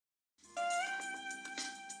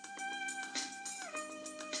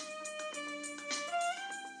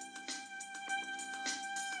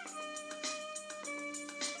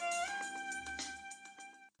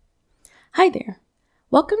Hi there.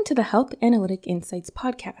 Welcome to the Health Analytic Insights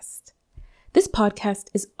podcast. This podcast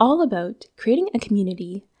is all about creating a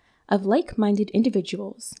community of like-minded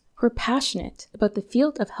individuals who are passionate about the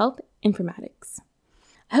field of health informatics.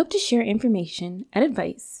 I hope to share information and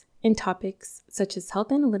advice in topics such as health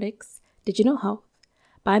analytics, digital health,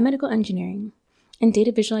 biomedical engineering, and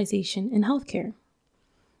data visualization in healthcare.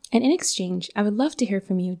 And in exchange, I would love to hear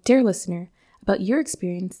from you, dear listener, about your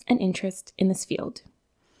experience and interest in this field.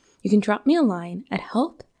 You can drop me a line at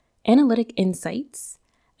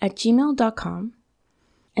healthanalyticinsights@gmail.com,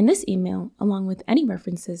 and this email, along with any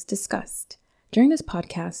references discussed during this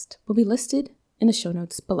podcast, will be listed in the show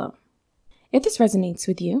notes below. If this resonates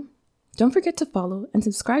with you, don't forget to follow and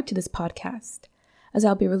subscribe to this podcast, as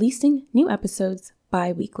I'll be releasing new episodes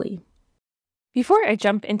bi-weekly. Before I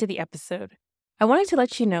jump into the episode, I wanted to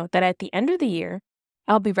let you know that at the end of the year,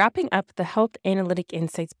 I'll be wrapping up the Health Analytic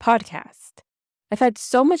Insights podcast. I've had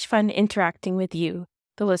so much fun interacting with you,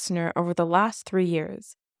 the listener, over the last 3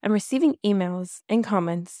 years and receiving emails and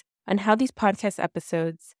comments on how these podcast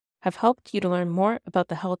episodes have helped you to learn more about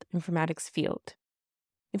the health informatics field.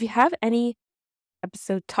 If you have any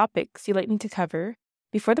episode topics you'd like me to cover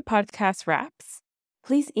before the podcast wraps,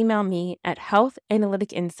 please email me at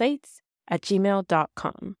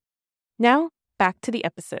healthanalyticinsights@gmail.com. Now, back to the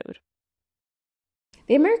episode.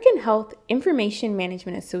 The American Health Information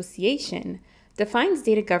Management Association defines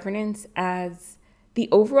data governance as the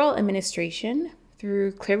overall administration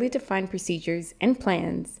through clearly defined procedures and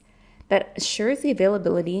plans that assures the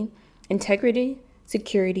availability, integrity,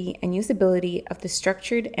 security, and usability of the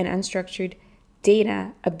structured and unstructured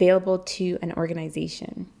data available to an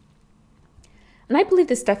organization. And I believe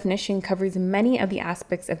this definition covers many of the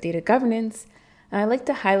aspects of data governance, and I like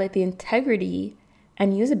to highlight the integrity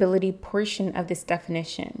and usability portion of this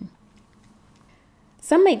definition.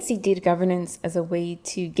 Some might see data governance as a way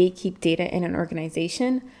to gatekeep data in an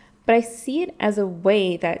organization, but I see it as a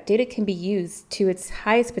way that data can be used to its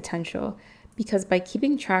highest potential, because by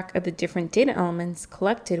keeping track of the different data elements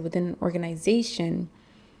collected within an organization,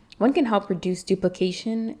 one can help reduce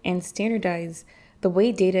duplication and standardize the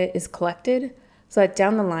way data is collected so that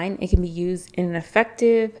down the line it can be used in an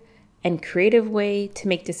effective and creative way to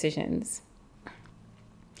make decisions.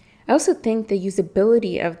 I also think the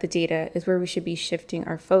usability of the data is where we should be shifting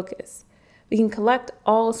our focus. We can collect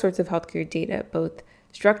all sorts of healthcare data, both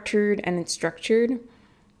structured and unstructured,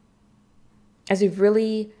 as we've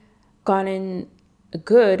really gotten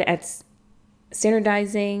good at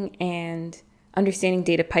standardizing and understanding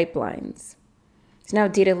data pipelines. So now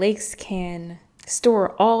data lakes can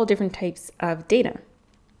store all different types of data.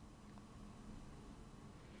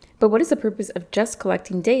 But what is the purpose of just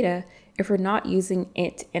collecting data if we're not using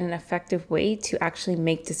it in an effective way to actually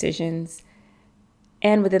make decisions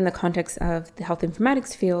and, within the context of the health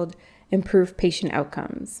informatics field, improve patient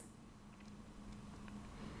outcomes?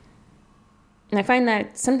 And I find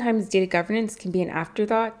that sometimes data governance can be an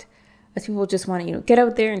afterthought, as people just want to, get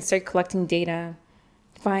out there and start collecting data,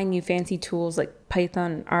 find new fancy tools like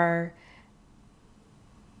Python and R,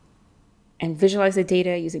 and visualize the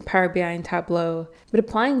data using Power BI and Tableau. But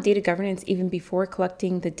applying data governance even before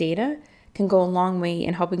collecting the data can go a long way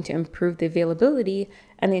in helping to improve the availability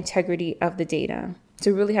and the integrity of the data.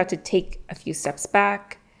 So we really have to take a few steps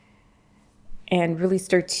back and really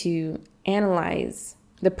start to analyze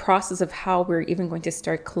the process of how we're even going to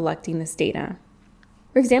start collecting this data.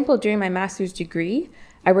 For example, during my master's degree,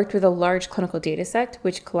 I worked with a large clinical data set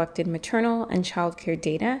which collected maternal and childcare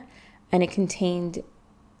data, and it contained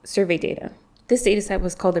survey data. This dataset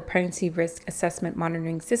was called the Pregnancy Risk Assessment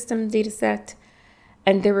Monitoring System dataset,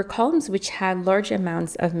 and there were columns which had large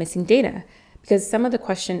amounts of missing data because some of the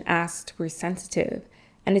questions asked were sensitive,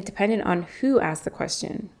 and it depended on who asked the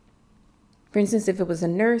question. For instance, if it was a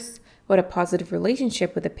nurse who had a positive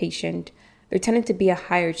relationship with a patient, there tended to be a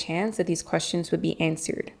higher chance that these questions would be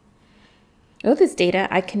answered. With this data,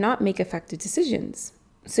 I cannot make effective decisions.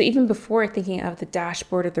 So even before thinking of the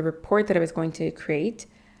dashboard or the report that I was going to create,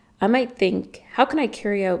 I might think, how can I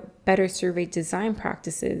carry out better survey design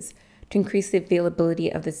practices to increase the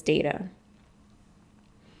availability of this data?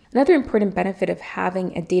 Another important benefit of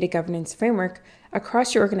having a data governance framework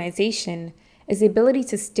across your organization is the ability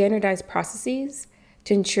to standardize processes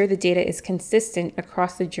to ensure the data is consistent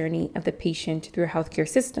across the journey of the patient through a healthcare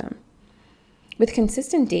system. With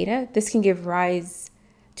consistent data, this can give rise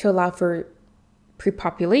to allow for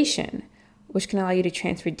pre-population, which can allow you to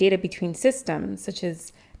transfer data between systems, such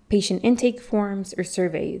as patient intake forms or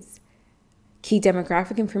surveys. Key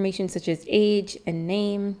demographic information such as age and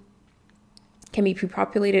name can be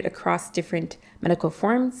pre-populated across different medical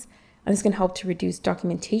forms, and this can help to reduce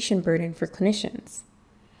documentation burden for clinicians.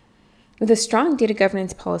 With a strong data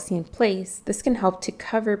governance policy in place, this can help to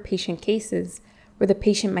cover patient cases where the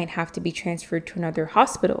patient might have to be transferred to another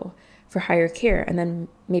hospital for higher care, and then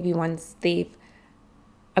maybe once they've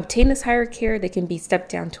obtained this higher care, they can be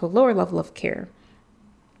stepped down to a lower level of care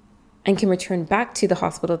and can return back to the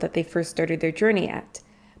hospital that they first started their journey at,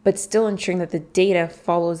 but still ensuring that the data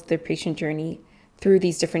follows their patient journey through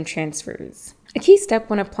these different transfers. A key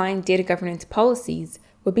step when applying data governance policies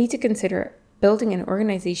would be to consider building an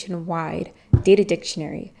organization-wide data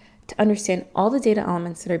dictionary to understand all the data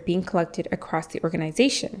elements that are being collected across the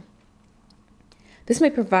organization. This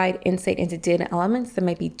might provide insight into data elements that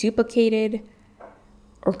might be duplicated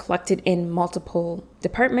or collected in multiple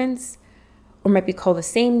departments, or might be called the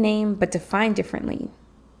same name but defined differently.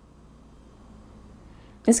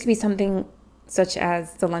 This could be something such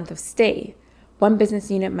as the length of stay. One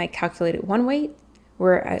business unit might calculate it one way,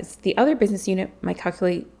 whereas the other business unit might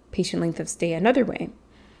calculate patient length of stay another way.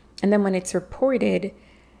 And then when it's reported,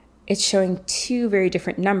 it's showing two very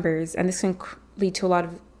different numbers, and this can lead to a lot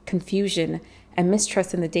of confusion and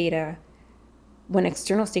mistrust in the data when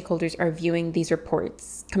external stakeholders are viewing these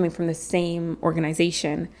reports coming from the same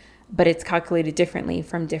organization, but it's calculated differently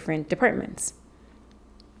from different departments.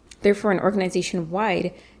 Therefore, an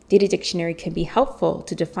organization-wide data dictionary can be helpful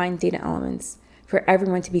to define data elements for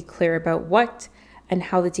everyone to be clear about what and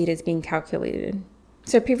how the data is being calculated.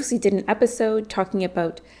 So I previously did an episode talking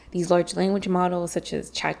about these large language models such as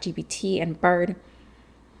ChatGPT and Bard.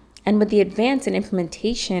 And with the advance and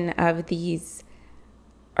implementation of these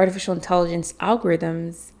artificial intelligence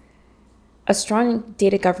algorithms, a strong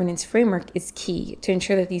data governance framework is key to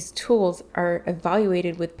ensure that these tools are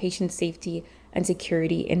evaluated with patient safety and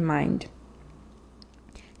security in mind.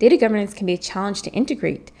 Data governance can be a challenge to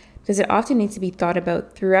integrate because it often needs to be thought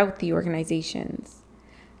about throughout the organizations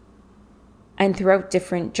and throughout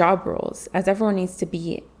different job roles, as everyone needs to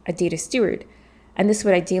be a data steward. And this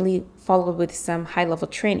would ideally follow with some high-level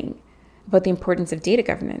training about the importance of data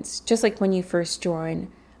governance, just like when you first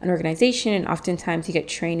join an organization, and oftentimes you get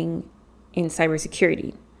training in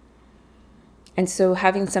cybersecurity. And so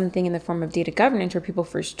having something in the form of data governance where people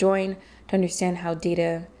first join to understand how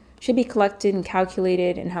data should be collected and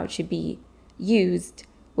calculated and how it should be used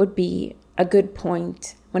would be a good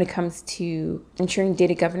point when it comes to ensuring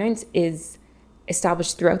data governance is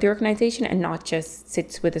established throughout the organization and not just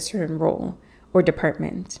sits with a certain role or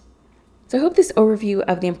department. So I hope this overview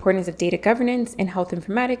of the importance of data governance in health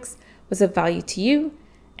informatics was of value to you,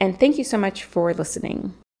 and thank you so much for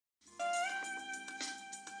listening.